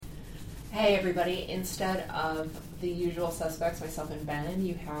Hey everybody, instead of the usual suspects, myself and Ben,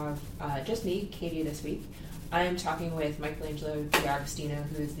 you have just me, Katie, this week. I am talking with Michelangelo D'Agostino,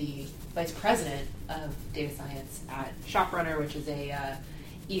 who is the Vice President of Data Science at ShopRunner, which is a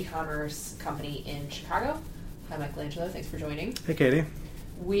e-commerce company in Chicago. Hi Michelangelo, thanks for joining. Hey Katie.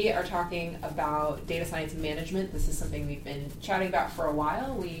 We are talking about data science management. This is something we've been chatting about for a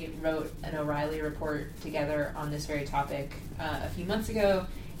while. We wrote an O'Reilly report together on this very topic a few months ago,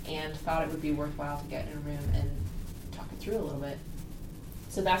 and thought it would be worthwhile to get in a room and talk it through a little bit.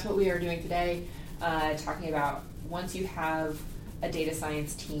 So that's what we are doing today, talking about once you have a data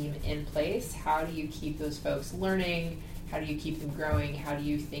science team in place, how do you keep those folks learning? How do you keep them growing? How do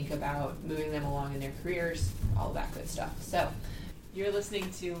you think about moving them along in their careers? All of that good stuff. So you're listening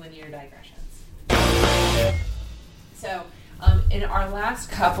to Linear Digressions. So in our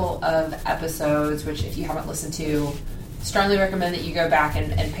last couple of episodes, which if you haven't listened to, strongly recommend that you go back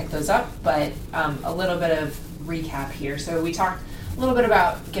and pick those up, but a little bit of recap here. So we talked a little bit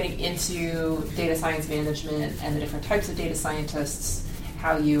about getting into data science management and the different types of data scientists,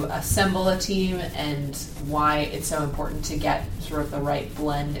 how you assemble a team, and why it's so important to get sort of the right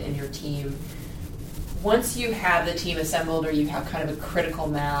blend in your team. Once you have the team assembled, or you have kind of a critical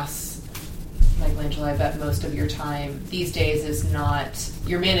mass, Michelangelo, I bet most of your time these days is not,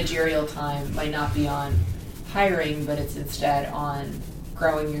 your managerial time might not be on hiring, but it's instead on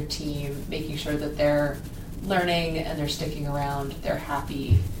growing your team, making sure that they're learning and they're sticking around, they're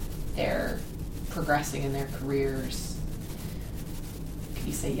happy, they're progressing in their careers. Can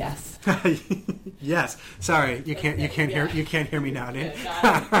you say yes? Yes. Sorry, you can't hear me nodding.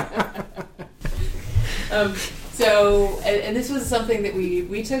 And this was something that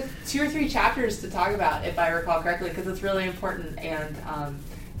we took 2 or 3 chapters to talk about, if I recall correctly, because it's really important, and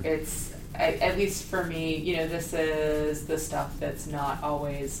it's, at least for me, this is the stuff that's not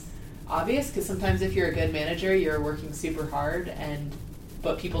always obvious, because sometimes if you're a good manager, you're working super hard,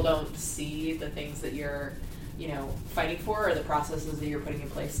 but people don't see the things that you're, fighting for, or the processes that you're putting in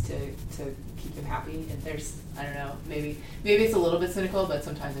place to keep them happy. And there's, I don't know, maybe it's a little bit cynical, but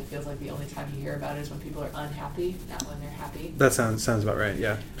sometimes it feels like the only time you hear about it is when people are unhappy, not when they're happy. That sounds about right,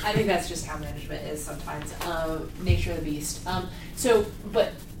 yeah. I think that's just how management is sometimes, nature of the beast.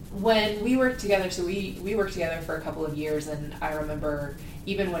 But when we worked together, so we worked together for a couple of years, and I remember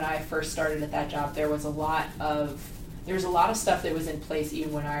even when I first started at that job, there was a lot of stuff that was in place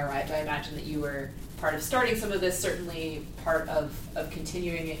even when I arrived. I imagine that you were part of starting some of this, certainly part of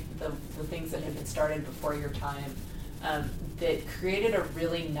continuing the things that had been started before your time, that created a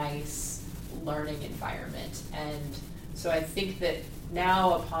really nice learning environment. And so I think that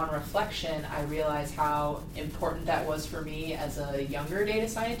now, upon reflection, I realize how important that was for me as a younger data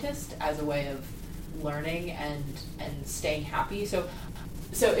scientist, as a way of learning and staying happy. So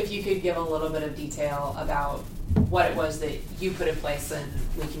if you could give a little bit of detail about what it was that you put in place, and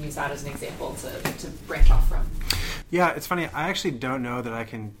we can use that as an example to branch off from. Yeah, it's funny. I actually don't know that I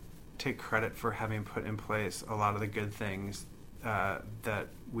can take credit for having put in place a lot of the good things that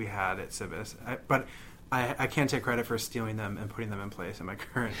we had at Civis. But I can take credit for stealing them and putting them in place in my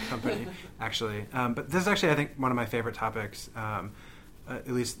current company, actually. But this is actually, I think, one of my favorite topics, at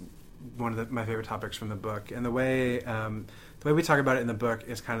least one of my favorite topics from the book. And the way we talk about it in the book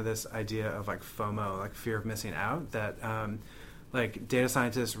is kind of this idea of like FOMO, like fear of missing out, that like data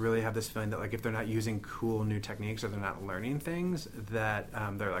scientists really have this feeling that like if they're not using cool new techniques or they're not learning things, that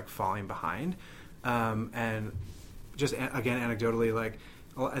they're like falling behind. And just again, anecdotally, like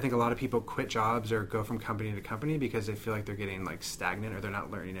I think a lot of people quit jobs or go from company to company because they feel like they're getting like stagnant, or they're not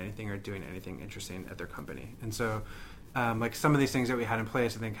learning anything or doing anything interesting at their company. And so like some of these things that we had in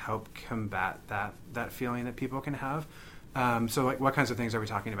place, I think, help combat that feeling that people can have. So like what kinds of things are we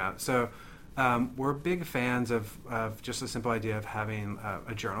talking about? So we're big fans of just the simple idea of having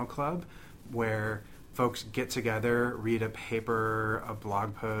a journal club where folks get together, read a paper, a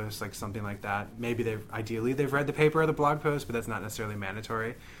blog post, like something like that. Maybe they've read the paper or the blog post, but that's not necessarily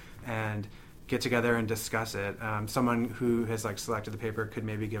mandatory, and get together and discuss it. Someone who has like selected the paper could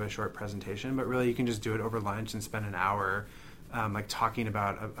maybe give a short presentation, but really you can just do it over lunch and spend an hour like talking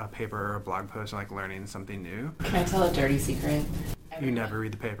about a paper or a blog post and like learning something new. Can I tell a dirty secret? You never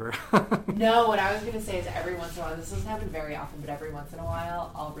read the paper. No, what I was going to say is every once in a while, this doesn't happen very often, but every once in a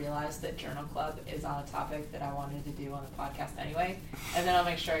while, I'll realize that Journal Club is on a topic that I wanted to do on the podcast anyway, and then I'll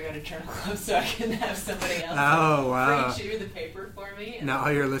make sure I go to Journal Club so I can have somebody else read the paper for me. And now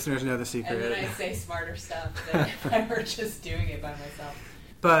all your listeners know the secret. And then I say smarter stuff than if I were just doing it by myself.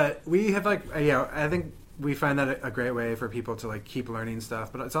 But we have I think we find that a great way for people to like keep learning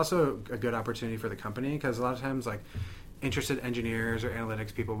stuff, but it's also a good opportunity for the company, because a lot of times like interested engineers or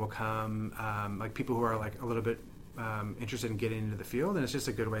analytics people will come, like people who are like a little bit interested in getting into the field, and it's just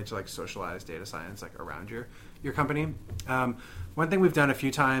a good way to like socialize data science like around your company. One thing we've done a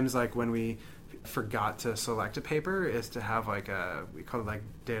few times, like when we forgot to select a paper, is to have like we call it like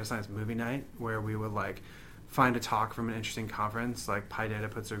data science movie night, where we would like find a talk from an interesting conference. Like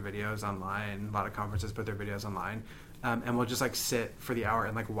PyData puts their videos online, a lot of conferences put their videos online, and we'll just like sit for the hour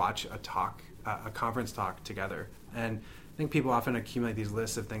and like watch a conference talk together. And I think people often accumulate these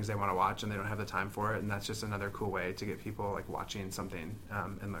lists of things they want to watch and they don't have the time for it, and that's just another cool way to get people like watching something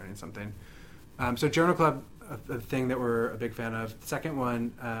and learning something. So Journal Club, a thing that we're a big fan of. The second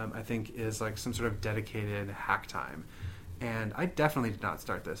one, I think, is like some sort of dedicated hack time. And I definitely did not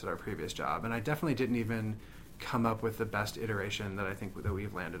start this at our previous job, and I definitely didn't even come up with the best iteration that I think that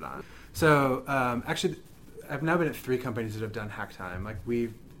we've landed on. So actually, I've now been at 3 companies that have done hack time. Like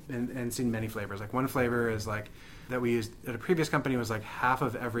we've and seen many flavors. Like one flavor is like that we used at a previous company was like half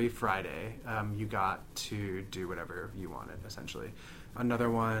of every Friday you got to do whatever you wanted, essentially. Another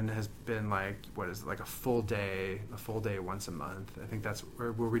one has been like, what is it, like a full day once a month. I think that's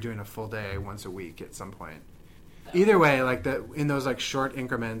where we're doing a full day once a week at some point. Either way, like in those like short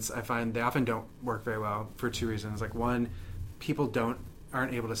increments, I find they often don't work very well for 2 reasons. Like one, people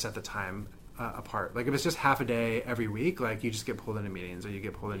aren't able to set the time apart. Like if it's just half a day every week, like you just get pulled into meetings or you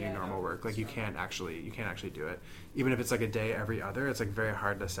get pulled into your normal work. Like you can't actually do it. Even if it's like a day every other, it's like very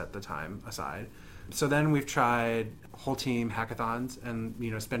hard to set the time aside. So then we've tried whole team hackathons and,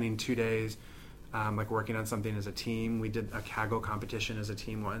 spending 2 days like working on something as a team. We did a Kaggle competition as a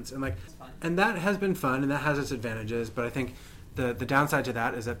team once, and that has been fun and that has its advantages. But I think the downside to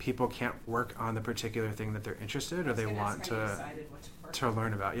that is that people can't work on the particular thing that they're interested or they want to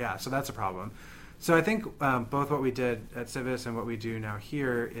learn about. Yeah, so that's a problem. So I think both what we did at Civis and what we do now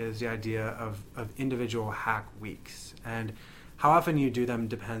here is the idea of individual hack weeks, and how often you do them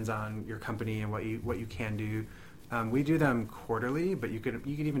depends on your company and what you can do. We do them quarterly, but you could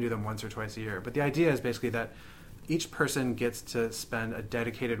even do them once or twice a year. But the idea is basically that each person gets to spend a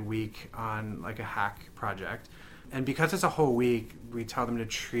dedicated week on like a hack project. And because it's a whole week, we tell them to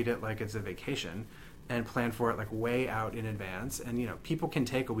treat it like it's a vacation and plan for it like way out in advance. And people can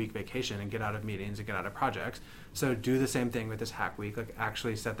take a week vacation and get out of meetings and get out of projects. So do the same thing with this hack week, like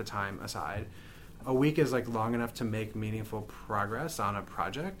actually set the time aside. A week is like long enough to make meaningful progress on a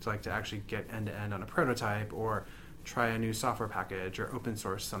project, like to actually get end to end on a prototype or try a new software package or open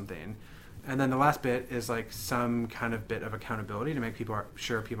source something. And then the last bit is like some kind of bit of accountability to make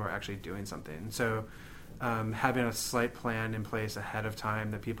sure people are actually doing something. So having a slight plan in place ahead of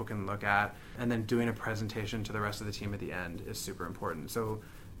time that people can look at, and then doing a presentation to the rest of the team at the end is super important. So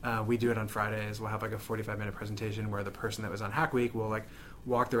we do it on Fridays. We'll have like a 45-minute presentation where the person that was on Hack Week will like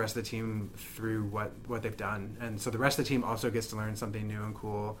walk the rest of the team through what they've done. And so the rest of the team also gets to learn something new and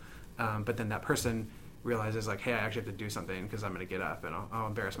cool. But then that person realizes like, hey, I actually have to do something because I'm going to get up and I'll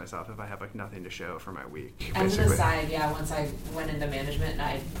embarrass myself if I have like nothing to show for my week. As an aside, once I went into management and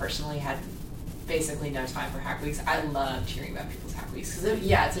I personally had basically no time for hack weeks, I loved hearing about people's hack weeks because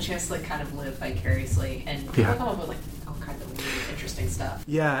it's a chance to like kind of live vicariously and people come up with like all kinds of weird, interesting stuff.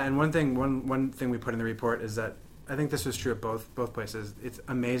 Yeah, and one thing we put in the report is that I think this was true at both places. It's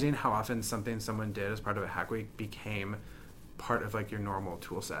amazing how often something someone did as part of a hack week became part of like your normal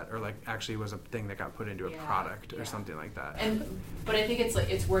tool set, or like actually was a thing that got put into a product or something like that. But I think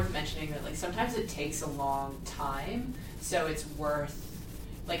it's worth mentioning that like sometimes it takes a long time, so it's worth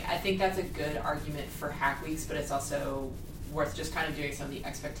like I think that's a good argument for hack weeks, but it's also worth just kind of doing some of the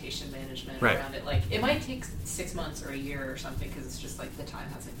expectation management around it. Like it might take 6 months or a year or something because it's just like the time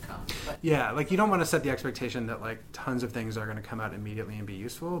hasn't come. But like you don't want to set the expectation that like tons of things are going to come out immediately and be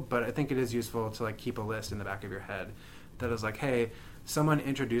useful, but I think it is useful to like keep a list in the back of your head that is like, hey, someone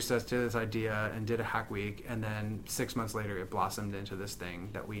introduced us to this idea and did a hack week, and then 6 months later it blossomed into this thing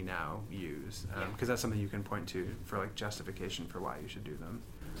that we now use. Because that's something you can point to for like justification for why you should do them.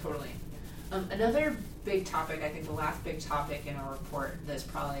 Totally. Another big topic, I think the last big topic in our report that's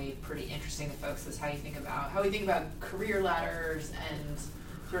probably pretty interesting to folks is how we think about career ladders and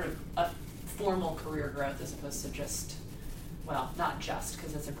sort of a formal career growth as opposed to just, well, not just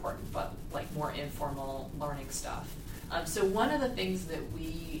because it's important, but like more informal learning stuff. So one of the things that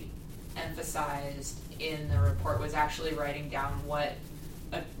we emphasized in the report was actually writing down what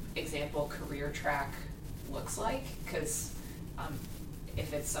an example career track looks like, because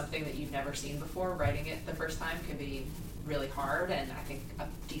if it's something that you've never seen before, writing it the first time can be really hard, and I think a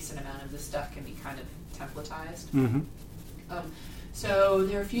decent amount of this stuff can be kind of templatized. Mm-hmm. So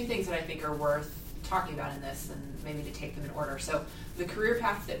there are a few things that I think are worth talking about in this, and maybe to take them in order. So the career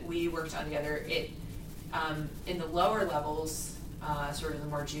path that we worked on together, In the lower levels, sort of the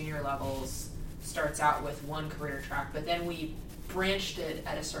more junior levels, starts out with one career track, but then we branched it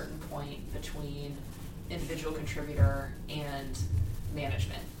at a certain point between individual contributor and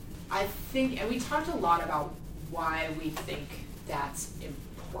management. I think, and we talked a lot about why we think that's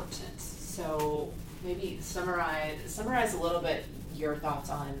important. So maybe summarize a little bit your thoughts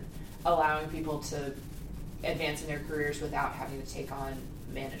on allowing people to advance in their careers without having to take on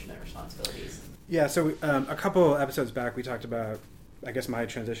management responsibilities. Yeah, so a couple episodes back we talked about, I guess, my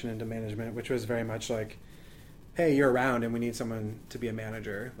transition into management, which was very much like, hey, you're around and we need someone to be a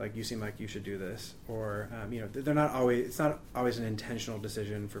manager. Like, you seem like you should do this. Or, they're not always, it's not always an intentional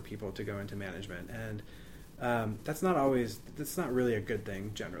decision for people to go into management. And that's not really a good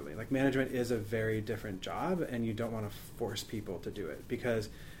thing generally. Like, management is a very different job, and you don't want to force people to do it because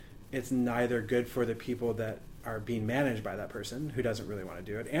it's neither good for the people that are being managed by that person who doesn't really want to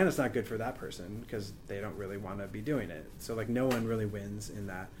do it, and it's not good for that person because they don't really want to be doing it. So like no one really wins in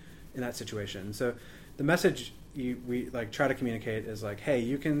that situation. So the message we like try to communicate is like, hey,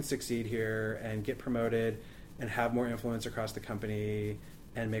 you can succeed here and get promoted and have more influence across the company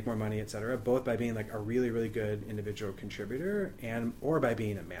and make more money, etc., both by being like a really, really good individual contributor or by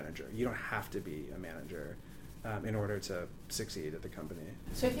being a manager. You don't have to be a manager in order to succeed at the company.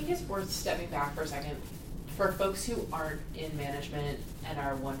 So I think it's worth stepping back for a second. For folks who aren't in management and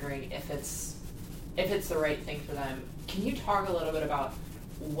are wondering if it's the right thing for them, can you talk a little bit about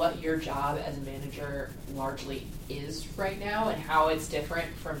what your job as a manager largely is right now and how it's different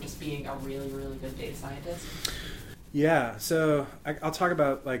from just being a really, really good data scientist? Yeah, so I'll talk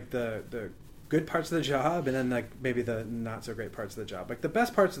about like the good parts of the job and then like maybe the not so great parts of the job. Like the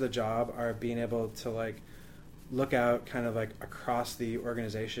best parts of the job are being able to like look out kind of like across the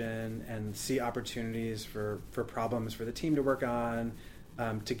organization and see opportunities for problems for the team to work on,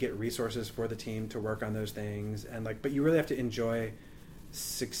 to get resources for the team to work on those things. And like, but you really have to enjoy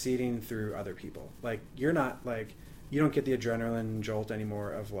succeeding through other people. Like you're not like, you don't get the adrenaline jolt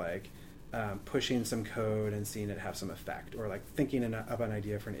anymore of like pushing some code and seeing it have some effect, or like thinking of an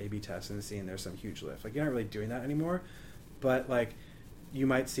idea for an A/B test and seeing there's some huge lift. Like you're not really doing that anymore, but like you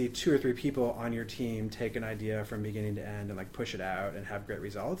might see 2 or 3 people on your team take an idea from beginning to end and like push it out and have great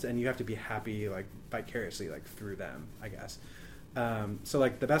results, and you have to be happy like vicariously like through them, I guess. So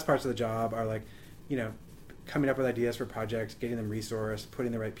like the best parts of the job are like, coming up with ideas for projects, getting them resourced,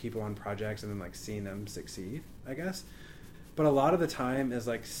 putting the right people on projects, and then like seeing them succeed, I guess. But a lot of the time is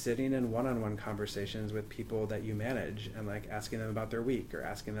like sitting in one-on-one conversations with people that you manage and like asking them about their week or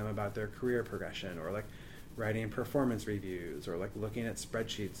asking them about their career progression, or like writing performance reviews, or like looking at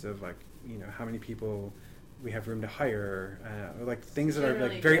spreadsheets of like, how many people we have room to hire, or like things that are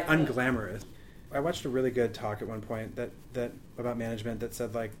like very unglamorous. I watched a really good talk at one point that about management that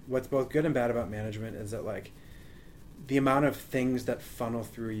said like what's both good and bad about management is that like the amount of things that funnel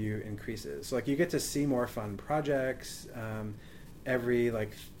through you increases. So like you get to see more fun projects, every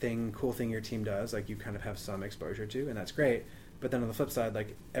like cool thing your team does, like you kind of have some exposure to, and that's great. But then on the flip side,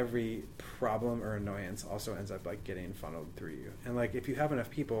 like every problem or annoyance also ends up like getting funneled through you. And like if you have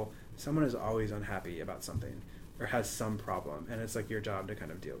enough people, someone is always unhappy about something or has some problem, and it's like your job to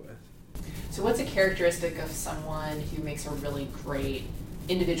kind of deal with. So what's a characteristic of someone who makes a really great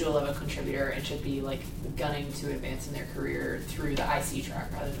individual level contributor and should be like gunning to advance in their career through the IC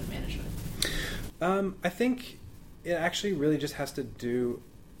track rather than management? I think it actually really just has to do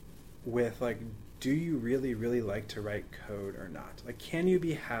with like, do you really, really like to write code or not? Like, can you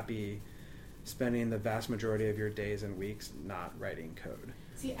be happy spending the vast majority of your days and weeks not writing code?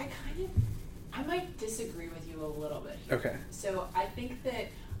 See, I might disagree with you a little bit here. Okay. So I think that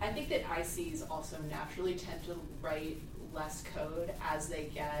ICs also naturally tend to write less code as they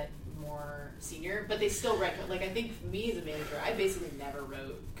get more senior, but they still write code. Like I think me as a manager, I basically never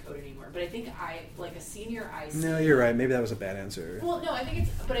wrote code anymore. But I think like a senior IC. No, you're right. Maybe that was a bad answer. Well, no, I think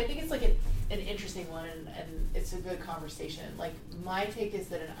it's like an interesting one, and it's a good conversation. Like my take is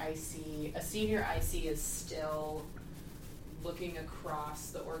that a senior IC is still looking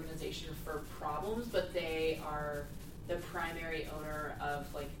across the organization for problems, but they are the primary owner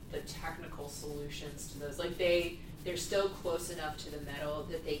of like the technical solutions to those. Like they're still close enough to the metal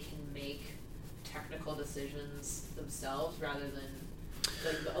that they can make technical decisions themselves rather than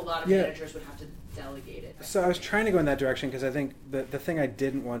like a lot of managers would have to delegate it. So I was trying to go in that direction because I think the thing I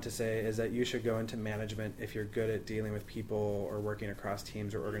didn't want to say is that you should go into management if you're good at dealing with people or working across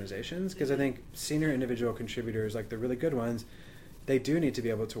teams or organizations, because I think senior individual contributors, like the really good ones, they do need to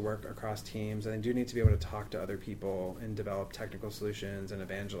be able to work across teams, and they do need to be able to talk to other people and develop technical solutions and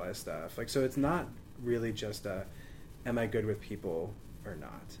evangelize stuff. Like, so it's not really just am I good with people or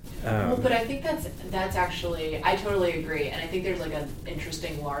not. Well, but I think that's actually, I totally agree, and I think there's like an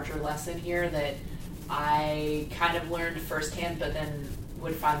interesting larger lesson here that I kind of learned firsthand, but then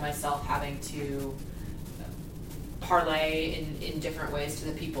would find myself having to parlay in different ways to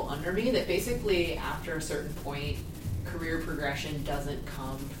the people under me, that basically after a certain point, career progression doesn't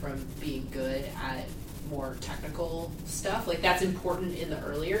come from being good at more technical stuff. Like, that's important in the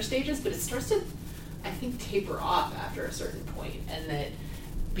earlier stages, but it starts to, I think, taper off after a certain point, and that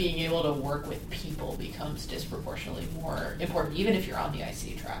being able to work with people becomes disproportionately more important, even if you're on the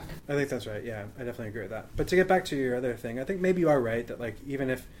IC track. I think that's right. Yeah, I definitely agree with that. But to get back to your other thing, I think maybe you are right that, like, even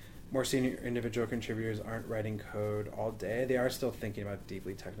if more senior individual contributors aren't writing code all day, they are still thinking about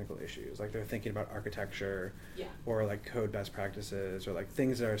deeply technical issues. Like, they're thinking about architecture, or like code best practices, or like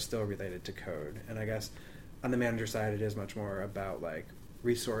things that are still related to code. And I guess on the manager side, it is much more about like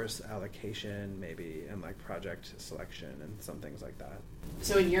resource allocation maybe, and like project selection and some things like that.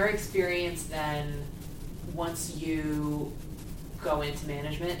 So in your experience then, once you go into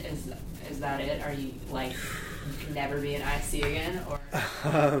management, is that it? Are you like, you can never be an IC again, or?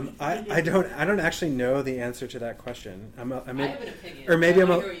 I don't actually know the answer to that question. I have an opinion. Or maybe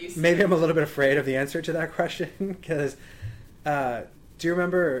I'm a little bit afraid of the answer to that question, because do you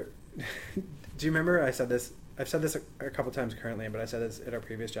remember I said this? I've said this a couple times currently, but I said this at our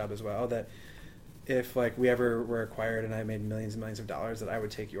previous job as well, that if like we ever were acquired and I made millions and millions of dollars, that I would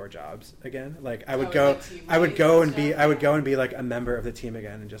take your jobs again. Like I would go and be like a member of the team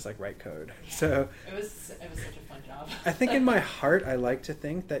again and just like write code. Yeah. So it was such a fun job. I think in my heart, I like to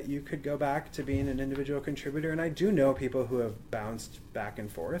think that you could go back to being an individual contributor, and I do know people who have bounced back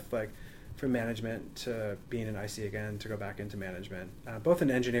and forth, like from management to being an IC again, to go back into management, both in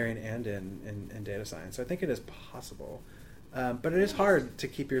engineering and in data science. So I think it is possible. But it is hard to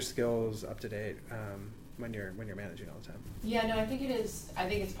keep your skills up to date when you're managing all the time. Yeah, no, I think it is. I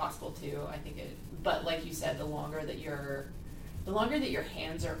think it's possible too. But like you said, the longer that your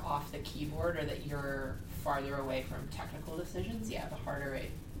hands are off the keyboard, or that you're farther away from technical decisions, the harder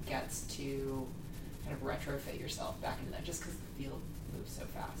it gets to kind of retrofit yourself back into that, just because the field moves so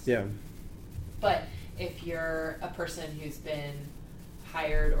fast. Yeah. But if you're a person who's been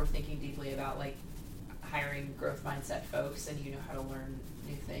hired or thinking deeply about like hiring growth mindset folks, and you know how to learn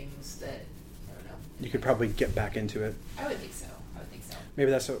new things, that I don't know, you could probably get back into it. I would think so.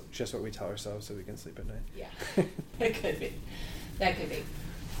 Maybe that's just what we tell ourselves so we can sleep at night. Yeah, it could be. That could be.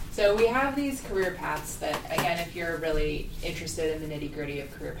 So we have these career paths that, again, if you're really interested in the nitty-gritty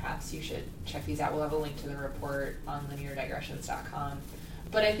of career paths, you should check these out. We'll have a link to the report on lineardigressions.com.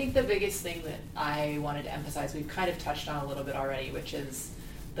 But I think the biggest thing that I wanted to emphasize, we've kind of touched on a little bit already, which is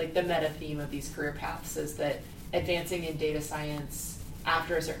like the meta theme of these career paths, is that advancing in data science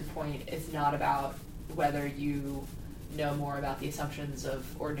after a certain point is not about whether you know more about the assumptions of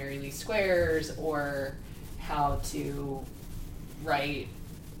ordinary least squares, or how to write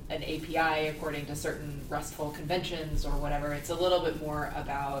an API according to certain RESTful conventions or whatever. It's a little bit more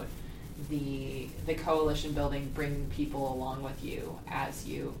about the coalition building, bringing people along with you as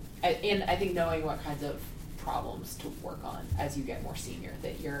you, and I think knowing what kinds of problems to work on as you get more senior,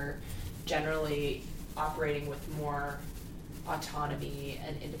 that you're generally operating with more autonomy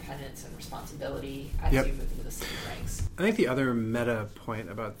and independence and responsibility as you move into the senior ranks. I think the other meta point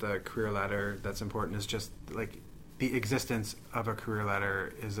about the career ladder that's important is just like the existence of a career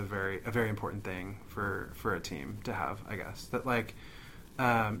ladder is a very important thing for a team to have, I guess. That like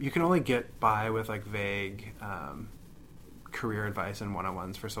you can only get by with like vague career advice and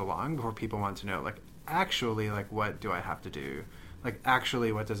one-on-ones for so long before people want to know, like, actually, like, what do I have to do? Like,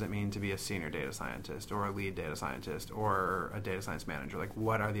 actually, what does it mean to be a senior data scientist or a lead data scientist or a data science manager? Like,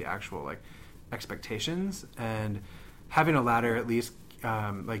 what are the actual, like, expectations? And having a ladder at least,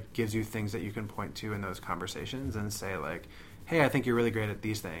 like, gives you things that you can point to in those conversations and say, like, hey, I think you're really great at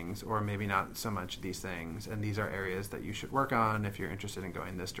these things, or maybe not so much these things, and these are areas that you should work on if you're interested in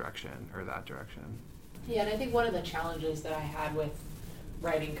going this direction or that direction. Yeah, and I think one of the challenges that I had with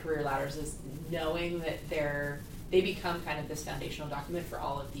writing career ladders is knowing that they become kind of this foundational document for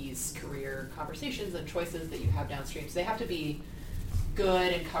all of these career conversations and choices that you have downstream. So they have to be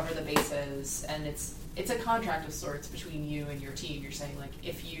good and cover the bases, and it's a contract of sorts between you and your team. You're saying, like,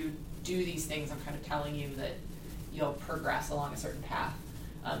 if you do these things, I'm kind of telling you that you'll progress along a certain path.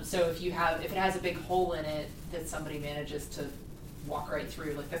 So if it has a big hole in it that somebody manages to walk right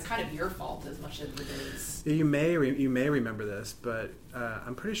through, like, that's kind of your fault as much as it is. You may remember this, but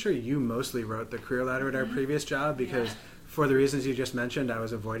I'm pretty sure you mostly wrote the career ladder at our previous job, because for the reasons you just mentioned, I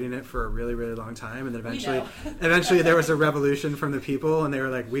was avoiding it for a really, really long time, and then know. eventually there was a revolution from the people, and they were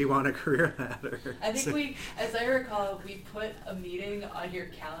like, "We want a career ladder." I think as I recall, we put a meeting on your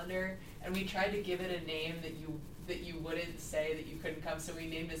calendar, and we tried to give it a name that you wouldn't say that you couldn't come. So we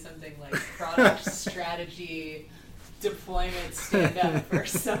named it something like Product Strategy Deployment Stand Up or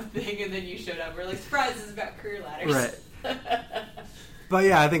something, and then you showed up. We're like, surprise, this is about career ladders. Right. But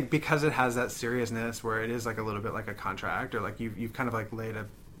yeah, I think because it has that seriousness where it is like a little bit like a contract, or like you've kind of like laid a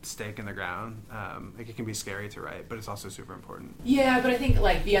stake in the ground, like it can be scary to write, but it's also super important. Yeah, but I think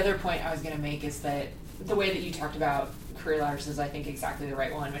like the other point I was going to make is that the way that you talked about career ladders is, I think, exactly the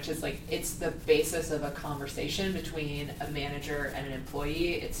right one, which is like it's the basis of a conversation between a manager and an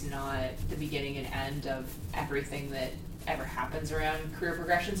employee. It's not the beginning and end of everything that ever happens around career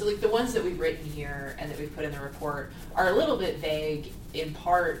progression. So like the ones that we've written here and that we've put in the report are a little bit vague, in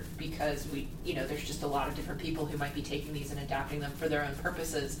part because there's just a lot of different people who might be taking these and adapting them for their own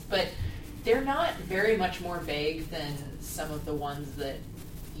purposes, but they're not very much more vague than some of the ones that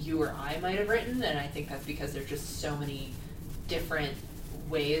you or I might have written, and I think that's because there's just so many different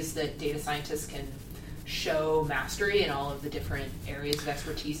ways that data scientists can show mastery in all of the different areas of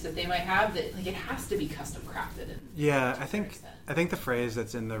expertise that they might have, that like it has to be custom crafted. I think the phrase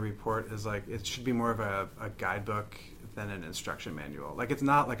that's in the report is like it should be more of a guidebook than an instruction manual. Like it's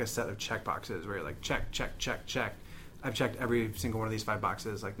not like a set of check boxes where you're like check, check, check, check. I've checked every single one of these 5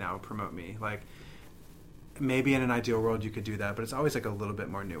 boxes, like now promote me. Like maybe in an ideal world you could do that, but it's always like a little bit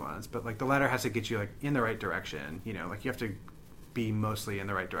more nuanced. But like the ladder has to get you like in the right direction, like you have to be mostly in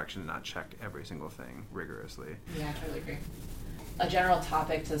the right direction and not check every single thing rigorously. Yeah, I totally agree. A general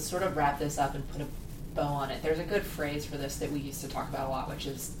topic to sort of wrap this up and put a bow on it, there's a good phrase for this that we used to talk about a lot, which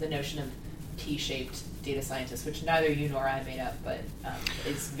is the notion of T-shaped data scientists, which neither you nor I made up, but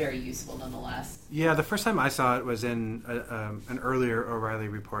it's very useful nonetheless. Yeah, the first time I saw it was in an earlier O'Reilly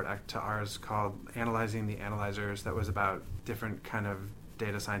report to ours called Analyzing the Analyzers, that was about different kind of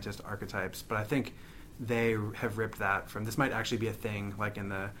data scientist archetypes, but I think they have ripped that from, this might actually be a thing like in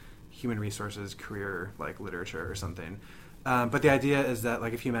the human resources career like literature or something. But the idea is that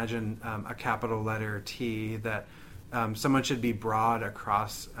like if you imagine a capital letter T, that someone should be broad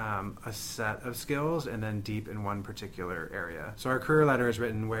across a set of skills and then deep in one particular area. So our career letter is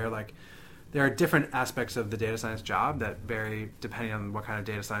written where like there are different aspects of the data science job that vary depending on what kind of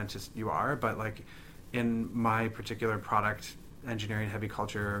data scientist you are. But like in my particular product engineering heavy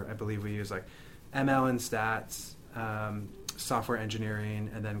culture, I believe we use like ML and stats, software engineering,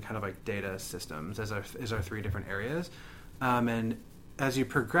 and then kind of like data systems as our 3 different areas. And as you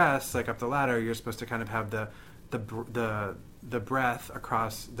progress like up the ladder, you're supposed to kind of have the breadth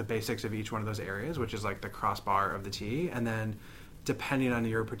across the basics of each one of those areas, which is like the crossbar of the T. And then depending on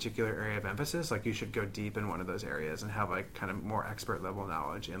your particular area of emphasis, like you should go deep in one of those areas and have like kind of more expert level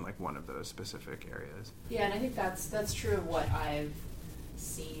knowledge in like one of those specific areas. Yeah, and I think that's true of what I've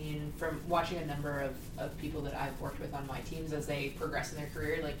seen from watching a number of people that I've worked with on my teams as they progress in their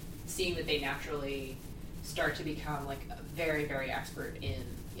career, like seeing that they naturally start to become like very, very expert in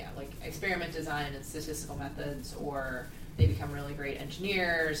like experiment design and statistical methods, or they become really great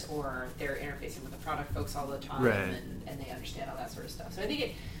engineers, or they're interfacing with the product folks all the time, right. and they understand all that sort of stuff. So I think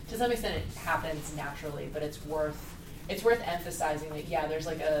it, to some extent, it happens naturally, but it's worth emphasizing that there's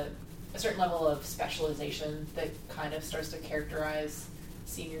like a certain level of specialization that kind of starts to characterize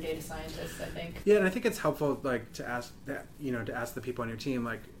senior data scientists, I think. Yeah, and I think it's helpful like to ask that, to ask the people on your team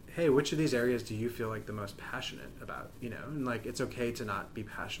like, hey, which of these areas do you feel like the most passionate about? And like it's okay to not be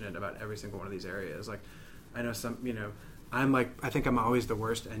passionate about every single one of these areas. Like I know some, I think I'm always the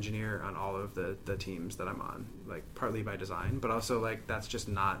worst engineer on all of the teams that I'm on, like partly by design, but also like that's just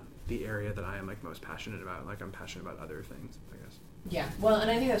not the area that I am like most passionate about. Like I'm passionate about other things, I guess. Yeah, well,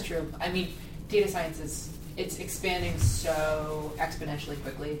 and I think that's true. I mean, data science it's expanding so exponentially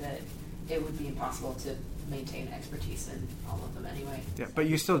quickly that it would be impossible to maintain expertise in all of them anyway. Yeah, but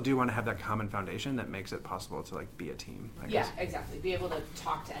you still do want to have that common foundation that makes it possible to like be a team, I guess. Yeah, exactly. Be able to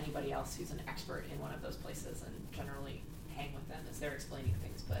talk to anybody else who's an expert in one of those places and generally hang with them as they're explaining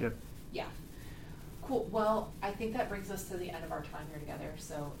things. But yep. Yeah. Cool. Well, I think that brings us to the end of our time here together.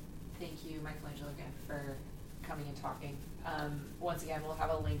 So thank you, Michelangelo, again, for coming and talking. Once again, we'll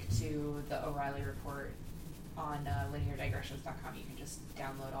have a link to the O'Reilly report on lineardigressions.com. You can just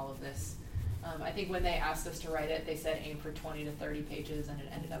download all of this. I think when they asked us to write it, they said aim for 20 to 30 pages, and it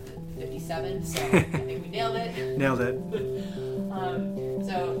ended up at 57, so I think we nailed it. Nailed it.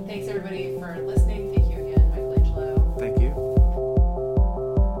 So thanks, everybody, for listening. Thank you again, Michelangelo. Thank you.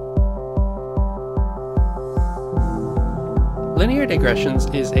 Linear Digressions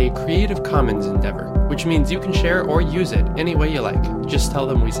is a Creative Commons endeavor. which means you can share or use it any way you like. Just tell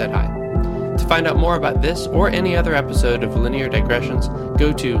them we said hi. To find out more about this or any other episode of Linear Digressions,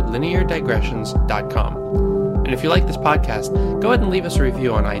 go to lineardigressions.com. And if you like this podcast, go ahead and leave us a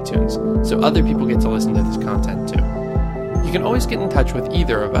review on iTunes so other people get to listen to this content too. You can always get in touch with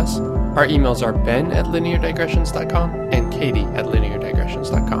either of us. Our emails are ben@lineardigressions.com and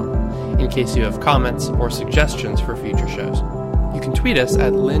katie@lineardigressions.com in case you have comments or suggestions for future shows. You can tweet us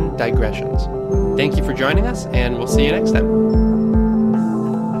at lindigressions. Thank you for joining us, and we'll see you next time.